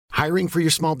Hiring for your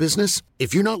small business?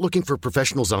 If you're not looking for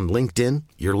professionals on LinkedIn,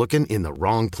 you're looking in the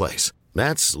wrong place.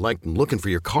 That's like looking for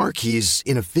your car keys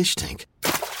in a fish tank.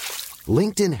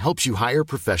 LinkedIn helps you hire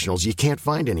professionals you can't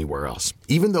find anywhere else,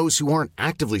 even those who aren't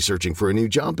actively searching for a new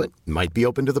job but might be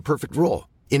open to the perfect role.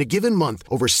 In a given month,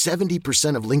 over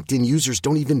 70% of LinkedIn users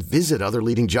don't even visit other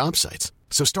leading job sites.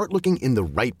 So start looking in the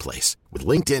right place. With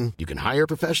LinkedIn, you can hire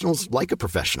professionals like a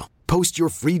professional. Post your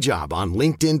free job on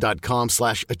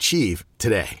linkedin.com/achieve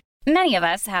today. Many of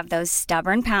us have those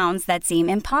stubborn pounds that seem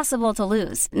impossible to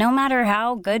lose, no matter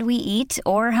how good we eat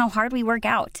or how hard we work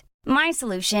out. My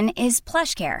solution is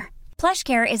PlushCare.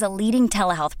 PlushCare is a leading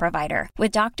telehealth provider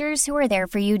with doctors who are there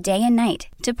for you day and night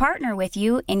to partner with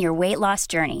you in your weight loss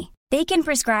journey. They can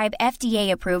prescribe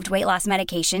FDA-approved weight loss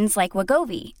medications like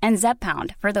Wegovy and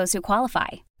Zepbound for those who qualify.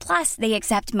 Plus, they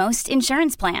accept most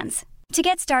insurance plans. To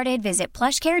get started, visit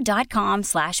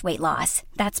plushcare.com/weightloss.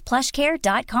 That's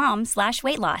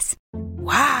plushcare.com/weightloss.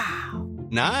 Wow.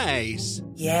 Nice.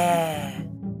 Yeah.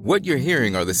 What you're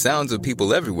hearing are the sounds of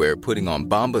people everywhere putting on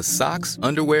Bombas socks,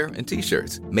 underwear, and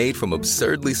T-shirts made from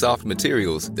absurdly soft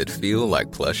materials that feel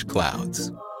like plush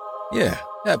clouds. Yeah,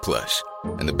 that plush.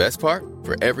 And the best part?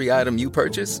 For every item you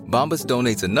purchase, Bombas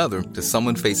donates another to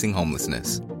someone facing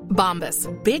homelessness. Bombas.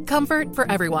 Big comfort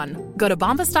for everyone. Go to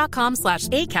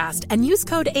bombas.com/ACAST and use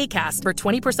code ACAST for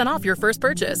 20% off your first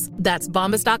purchase. That's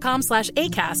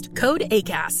bombas.com/ACAST. Code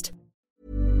ACAST.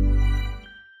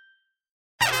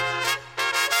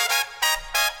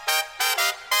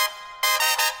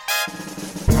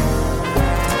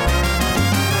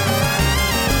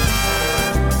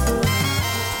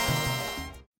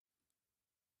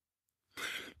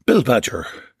 Bill Badger,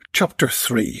 Chapter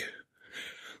 3.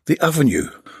 The Avenue.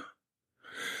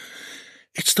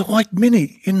 "It's the white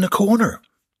Mini in the corner."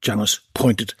 Janice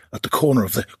pointed at the corner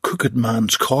of the Crooked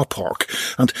Man's car park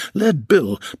and led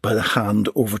Bill by the hand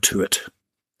over to it.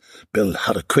 Bill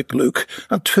had a quick look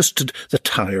and twisted the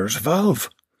tyre's valve.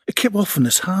 It came off in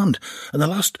his hand, and the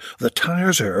last of the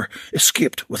tyre's air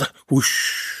escaped with a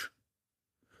whoosh.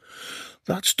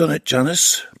 "That's done it,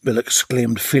 Janice," Bill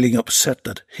exclaimed, feeling upset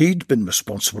that he'd been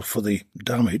responsible for the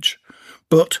damage,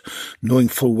 but knowing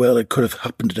full well it could have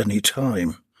happened at any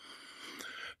time.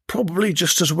 "Probably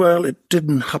just as well it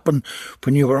didn't happen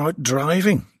when you were out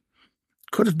driving.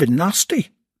 Could have been nasty."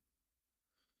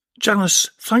 Janice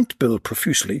thanked Bill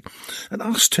profusely and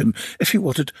asked him if he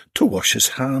wanted to wash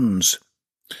his hands.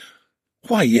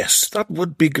 "Why, yes, that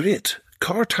would be great.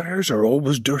 Car tires are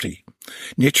always dirty.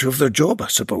 Nature of their job, I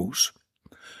suppose."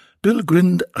 Bill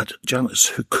grinned at Janice,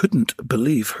 who couldn't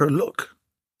believe her luck.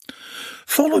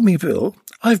 "Follow me, Bill.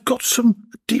 I've got some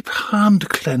deep hand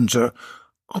cleanser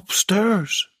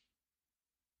upstairs."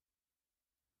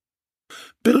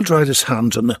 Bill dried his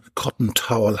hands on the cotton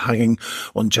towel hanging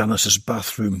on Janice's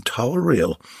bathroom towel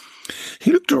rail.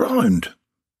 He looked around.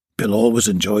 Bill always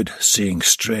enjoyed seeing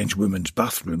strange women's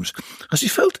bathrooms, as he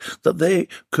felt that they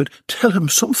could tell him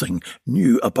something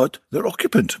new about their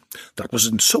occupant that was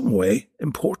in some way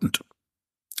important.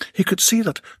 He could see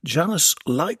that Janice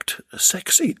liked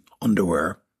sexy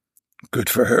underwear. Good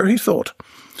for her, he thought,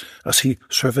 as he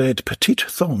surveyed petite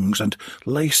thongs and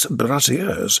lace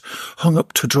brassieres hung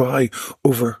up to dry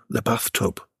over the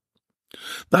bathtub.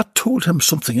 That told him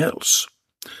something else.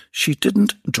 She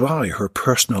didn't dry her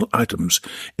personal items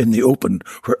in the open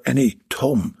where any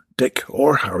Tom, Dick,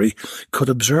 or Harry could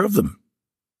observe them.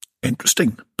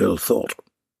 Interesting, Bill thought.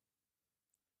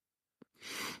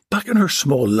 Back in her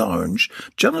small lounge,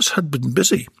 Janice had been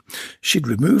busy. She'd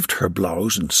removed her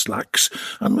blouse and slacks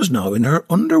and was now in her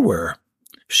underwear.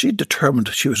 She'd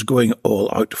determined she was going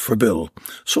all out for Bill,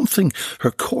 something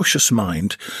her cautious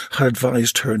mind had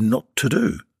advised her not to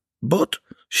do. But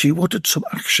she wanted some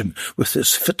action with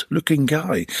this fit-looking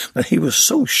guy, and he was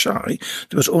so shy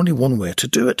there was only one way to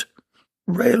do it.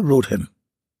 Railroad him.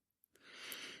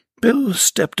 Bill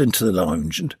stepped into the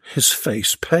lounge, and his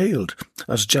face paled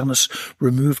as Janice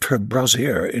removed her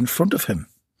brassiere in front of him.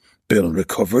 Bill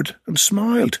recovered and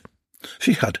smiled.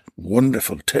 She had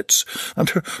wonderful tits,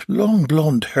 and her long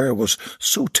blonde hair was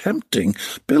so tempting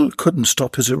Bill couldn't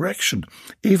stop his erection,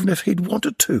 even if he'd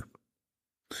wanted to.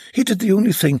 He did the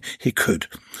only thing he could,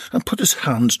 and put his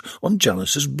hands on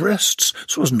Janice's breasts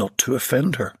so as not to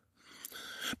offend her.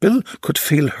 Bill could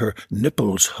feel her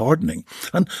nipples hardening,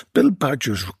 and Bill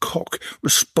Badger's cock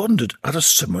responded at a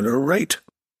similar rate.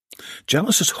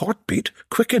 Janice's heartbeat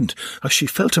quickened as she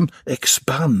felt him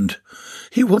expand.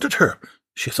 He wanted her,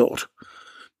 she thought.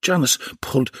 Janice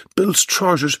pulled Bill's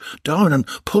trousers down and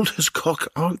pulled his cock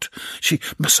out. She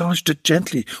massaged it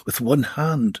gently with one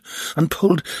hand and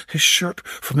pulled his shirt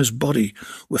from his body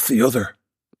with the other.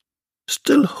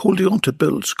 Still holding on to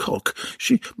Bill's cock,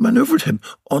 she manoeuvred him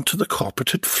onto the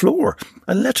carpeted floor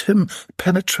and let him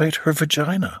penetrate her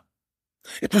vagina.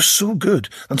 It was so good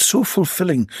and so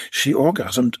fulfilling, she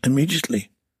orgasmed immediately.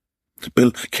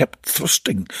 Bill kept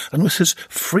thrusting, and with his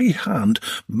free hand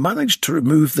managed to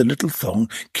remove the little thong,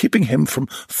 keeping him from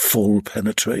full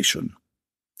penetration.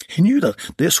 He knew that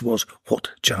this was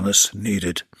what Janice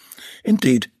needed.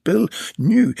 Indeed, Bill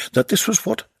knew that this was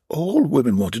what all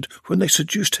women wanted when they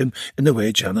seduced him in the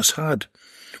way Janice had.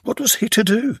 What was he to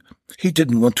do? He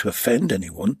didn't want to offend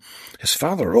anyone. His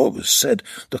father always said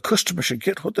the customer should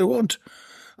get what they want,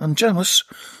 and Janice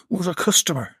was a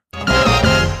customer.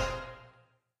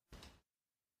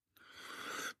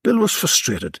 Bill was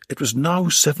frustrated. It was now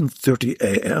 7:30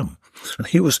 a.m, and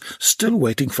he was still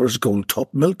waiting for his gold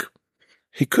top milk.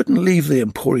 He couldn't leave the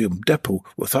Emporium depot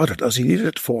without it, as he needed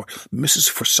it for Mrs.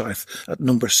 Forsyth at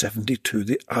number 72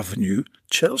 the Avenue,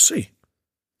 Chelsea.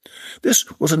 This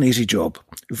was an easy job,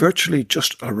 virtually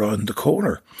just around the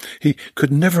corner. He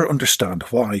could never understand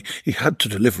why he had to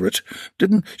deliver it.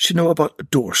 Didn't she know about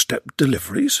doorstep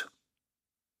deliveries?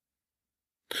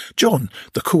 John,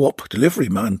 the co-op delivery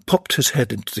man, popped his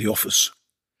head into the office.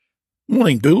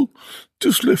 "Morning, Bill.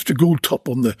 Just left a gold top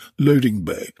on the loading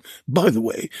bay. By the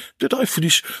way, did I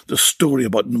finish the story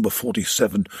about number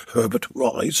 47, Herbert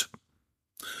Rise?"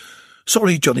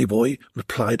 "Sorry, Johnny boy,"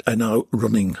 replied a now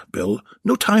running Bill.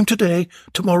 "No time today.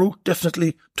 Tomorrow,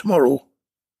 definitely tomorrow."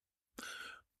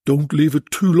 "Don't leave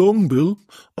it too long, Bill.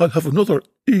 I'll have another,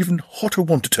 even hotter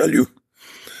one to tell you."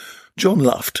 John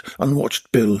laughed and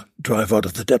watched Bill drive out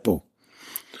of the depot.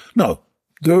 "Now,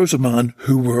 there's a man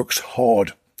who works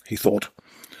hard," he thought.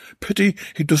 "Pity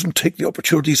he doesn't take the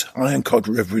opportunities I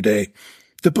encounter every day.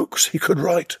 The books he could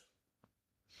write."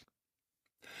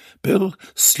 Bill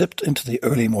slipped into the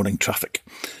early morning traffic.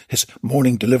 His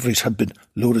morning deliveries had been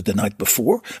loaded the night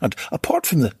before, and apart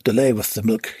from the delay with the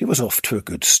milk, he was off to a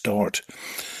good start.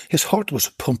 His heart was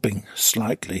pumping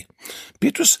slightly.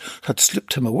 Beatrice had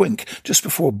slipped him a wink just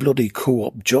before bloody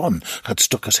co-op John had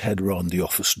stuck his head round the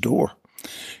office door.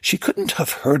 She couldn't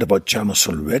have heard about Janice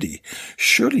already.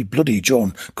 Surely bloody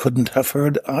John couldn't have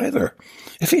heard either.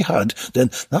 If he had,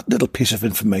 then that little piece of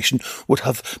information would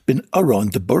have been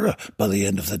around the borough by the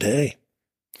end of the day.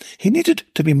 He needed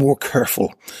to be more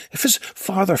careful. If his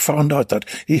father found out that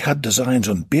he had designs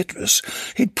on Beatrice,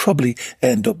 he'd probably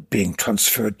end up being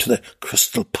transferred to the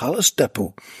Crystal Palace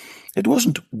depot. It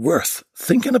wasn't worth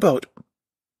thinking about.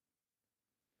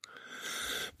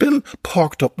 Bill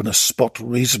parked up in a spot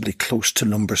reasonably close to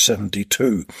number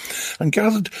 72 and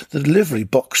gathered the delivery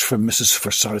box from Mrs.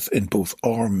 Forsyth in both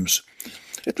arms.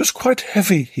 It was quite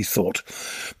heavy, he thought,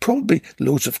 probably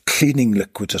loads of cleaning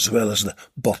liquids as well as the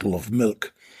bottle of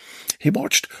milk. He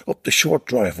marched up the short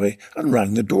driveway and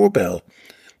rang the doorbell.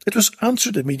 It was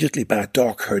answered immediately by a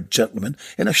dark-haired gentleman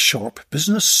in a sharp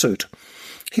business suit.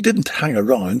 He didn't hang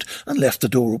around and left the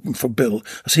door open for Bill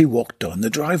as he walked down the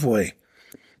driveway.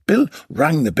 Bill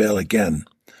rang the bell again.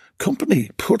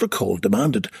 Company protocol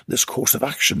demanded this course of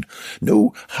action.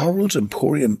 No Harold's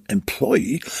Emporium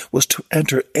employee was to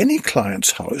enter any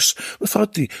client's house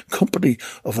without the company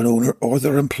of an owner or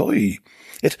their employee.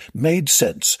 It made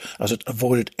sense, as it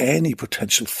avoided any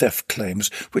potential theft claims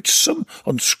which some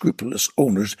unscrupulous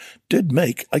owners did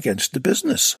make against the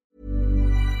business.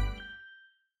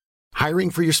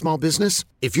 Hiring for your small business?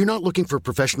 If you're not looking for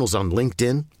professionals on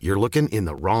LinkedIn, you're looking in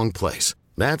the wrong place.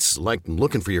 That's like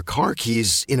looking for your car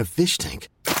keys in a fish tank.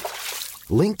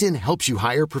 LinkedIn helps you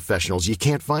hire professionals you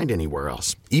can't find anywhere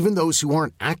else, even those who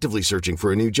aren't actively searching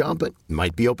for a new job but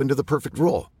might be open to the perfect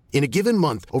role. In a given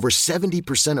month, over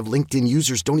 70% of LinkedIn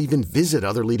users don't even visit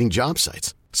other leading job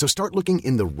sites. So start looking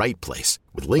in the right place.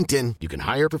 With LinkedIn, you can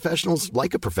hire professionals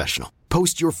like a professional.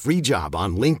 Post your free job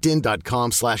on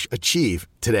linkedin.com/achieve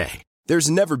today. There's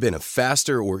never been a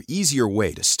faster or easier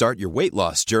way to start your weight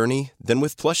loss journey than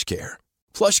with PlushCare.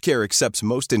 PlushCare accepts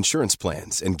most insurance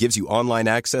plans and gives you online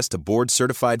access to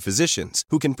board-certified physicians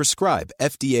who can prescribe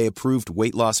FDA-approved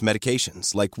weight loss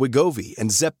medications like Wegovy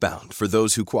and Zepbound for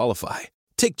those who qualify.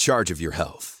 Take charge of your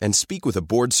health and speak with a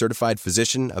board-certified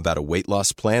physician about a weight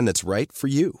loss plan that's right for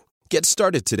you. Get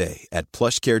started today at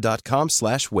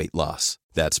plushcare.com/weightloss.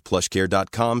 That's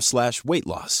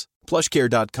plushcare.com/weightloss.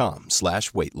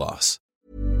 plushcare.com/weightloss.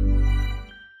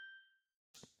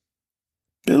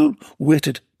 Bill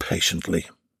waited patiently.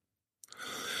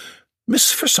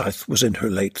 Miss Forsyth was in her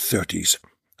late 30s,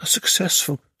 a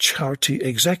successful charity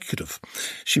executive.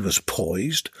 She was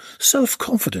poised,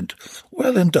 self-confident,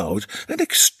 well-endowed, and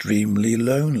extremely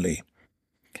lonely.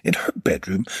 In her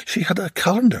bedroom she had a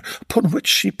calendar upon which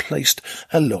she placed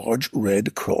a large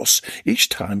red cross each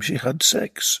time she had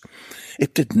sex.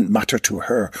 It didn't matter to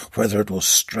her whether it was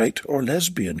straight or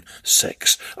lesbian.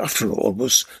 Sex, after all,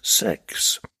 was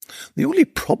sex. The only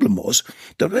problem was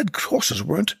the red crosses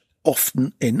weren't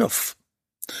often enough.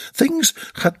 Things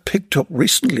had picked up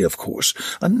recently, of course,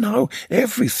 and now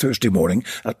every Thursday morning,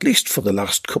 at least for the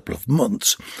last couple of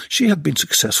months, she had been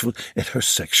successful in her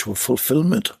sexual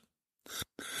fulfillment.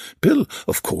 Bill,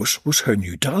 of course, was her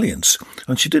new dalliance,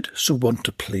 and she did so want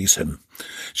to please him.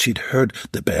 She'd heard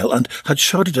the bell and had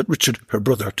shouted at Richard, her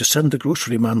brother, to send the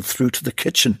grocery man through to the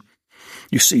kitchen.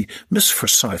 You see, Miss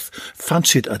Forsyth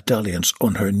fancied a dalliance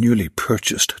on her newly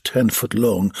purchased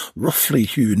 10-foot-long, roughly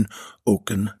hewn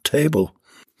oaken table.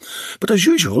 But as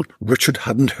usual, Richard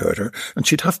hadn't heard her, and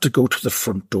she'd have to go to the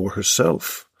front door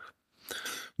herself.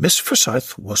 Miss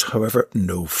Forsyth was, however,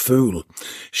 no fool.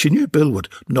 She knew Bill would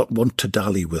not want to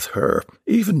dally with her,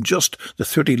 even just the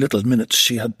 30 little minutes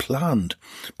she had planned,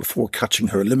 before catching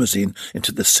her limousine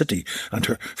into the city and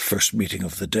her first meeting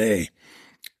of the day.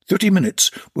 30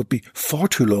 minutes would be far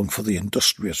too long for the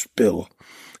industrious Bill.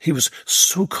 He was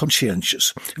so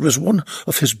conscientious. It was one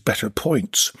of his better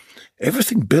points.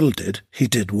 Everything Bill did, he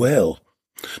did well.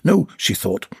 No, she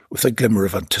thought, with a glimmer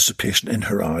of anticipation in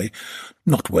her eye,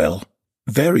 not well.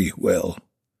 Very well.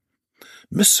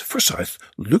 Miss Forsyth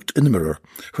looked in the mirror.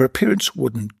 Her appearance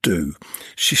wouldn't do.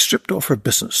 She stripped off her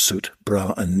business suit,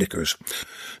 bra and knickers.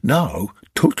 Now,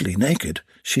 totally naked,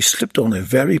 she slipped on a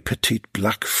very petite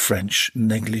black French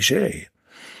negligée.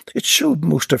 It showed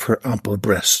most of her ample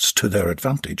breasts to their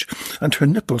advantage, and her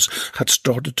nipples had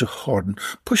started to harden,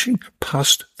 pushing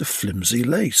past the flimsy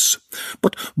lace.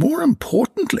 But more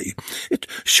importantly, it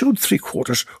showed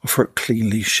 3/4 of her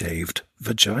cleanly shaved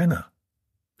vagina.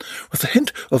 With a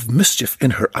hint of mischief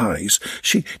in her eyes,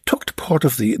 she tucked part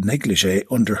of the negligée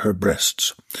under her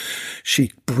breasts.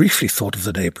 She briefly thought of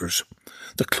the neighbours.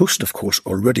 The Closen, of course,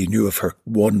 already knew of her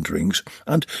wanderings,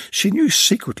 and she knew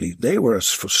secretly they were as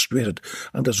frustrated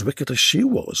and as wicked as she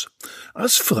was.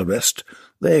 As for the rest,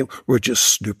 they were just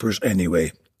snoopers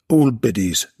anyway. Old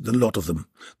biddies, the lot of them.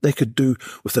 They could do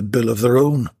with a bill of their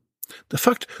own. The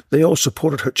fact they all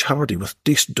supported her charity with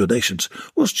decent donations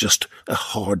was just a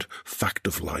hard fact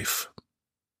of life.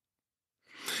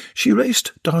 She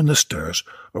raced down the stairs,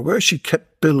 or where she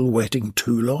kept Bill waiting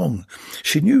too long.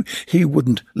 She knew he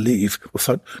wouldn't leave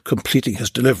without completing his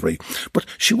delivery, but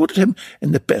she wanted him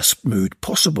in the best mood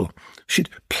possible. She'd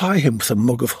ply him with a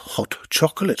mug of hot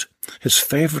chocolate, his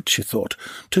favourite, she thought,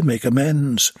 to make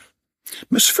amends.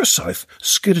 Miss Forsyth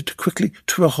skidded quickly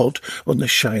to a halt on the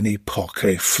shiny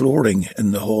parquet flooring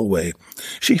in the hallway.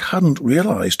 She hadn't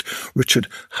realised Richard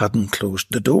hadn't closed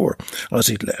the door as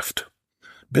he'd left.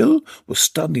 Bill was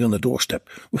standing on the doorstep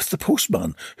with the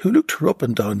postman, who looked her up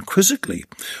and down quizzically,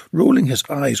 rolling his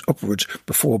eyes upwards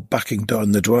before backing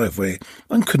down the driveway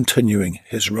and continuing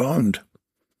his round.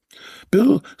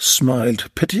 Bill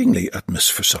smiled pityingly at Miss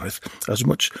Forsyth, as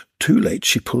much too late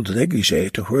she pulled the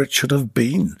negligée to where it should have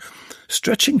been.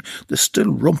 Stretching the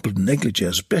still rumpled negligée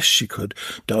as best she could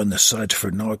down the sides of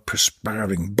her now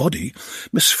perspiring body,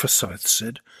 Miss Forsyth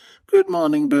said, "Good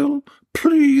morning, Bill.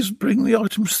 Please bring the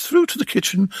items through to the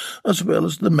kitchen as well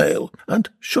as the mail, and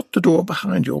shut the door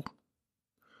behind you."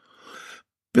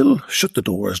 Bill shut the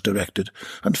door as directed,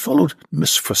 and followed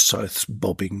Miss Forsyth's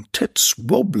bobbing tits,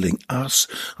 wobbling ass,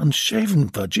 and shaven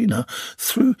vagina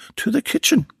through to the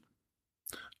kitchen.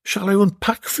 "Shall I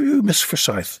unpack for you, Miss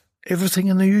Forsyth? Everything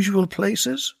in the usual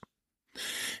places?"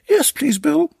 "Yes, please,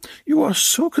 Bill. You are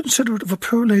so considerate of a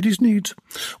poor lady's needs.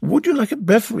 Would you like a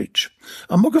beverage?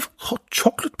 A mug of hot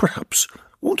chocolate, perhaps?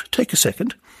 Won't take a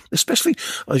second, especially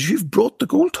as you've brought the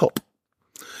gold top."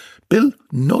 Bill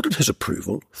nodded his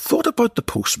approval, thought about the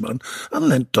postman, and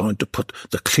leant down to put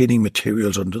the cleaning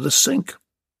materials under the sink.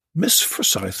 Miss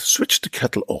Forsyth switched the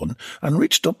kettle on and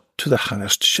reached up to the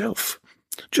highest shelf,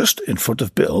 just in front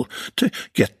of Bill, to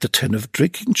get the tin of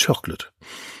drinking chocolate.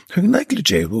 Her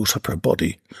negligée rose up her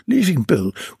body, leaving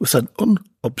Bill with an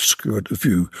unobscured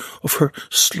view of her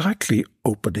slightly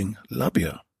opening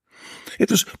labia.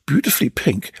 It was beautifully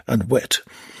pink and wet,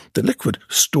 the liquid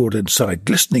stored inside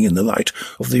glistening in the light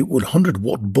of the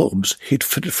 100-watt bulbs he'd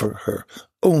fitted for her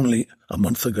only a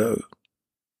month ago.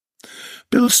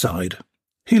 Bill sighed.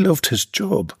 He loved his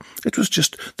job. It was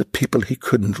just the people he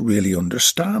couldn't really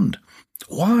understand.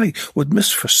 Why would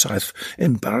Miss Forsyth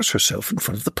embarrass herself in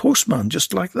front of the postman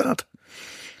just like that?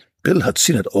 Bill had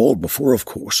seen it all before, of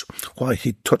course. Why,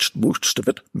 he'd touched most of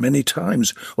it many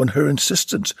times on her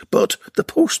insistence. But the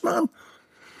postman?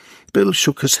 Bill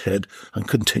shook his head and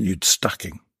continued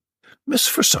stacking. Miss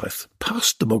Forsyth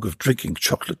passed the mug of drinking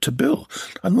chocolate to Bill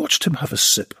and watched him have a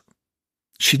sip.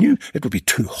 She knew it would be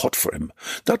too hot for him.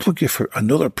 That would give her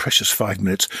another precious 5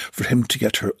 minutes for him to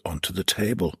get her onto the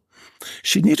table.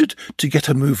 She needed to get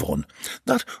a move on.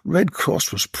 That Red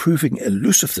Cross was proving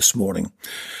elusive this morning.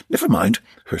 Never mind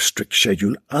her strict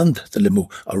schedule and the limo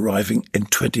arriving in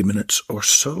 20 minutes or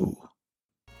so.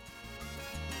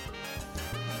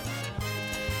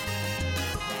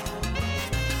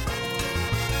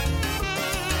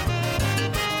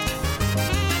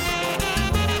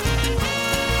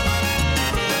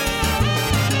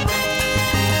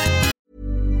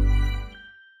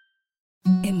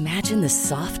 Imagine the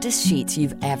softest sheets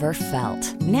you've ever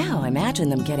felt. Now imagine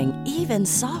them getting even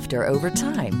softer over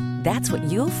time. That's what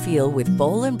you'll feel with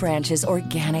Boll & Branch's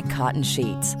organic cotton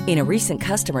sheets. In a recent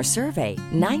customer survey,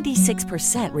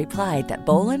 96% replied that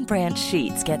Boll & Branch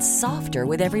sheets get softer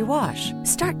with every wash.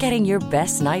 Start getting your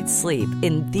best night's sleep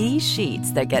in these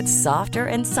sheets that get softer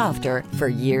and softer for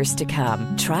years to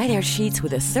come. Try their sheets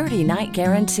with a 30-night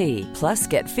guarantee. Plus,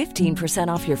 get 15%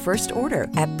 off your first order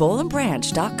at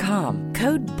bollandbranch.com.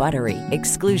 Code BUTTERY.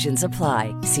 Exclusions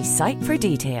apply. See site for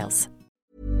details.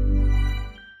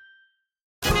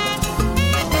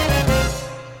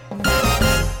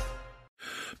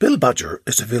 Bill Badger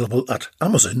is available at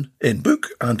Amazon in book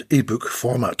and ebook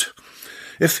format.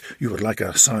 If you would like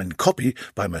a signed copy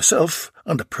by myself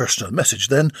and a personal message,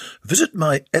 then visit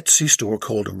my Etsy store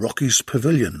called Rocky's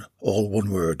Pavilion, all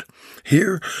one word.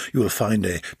 Here you will find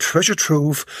a treasure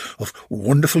trove of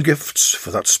wonderful gifts for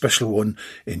that special one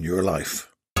in your life.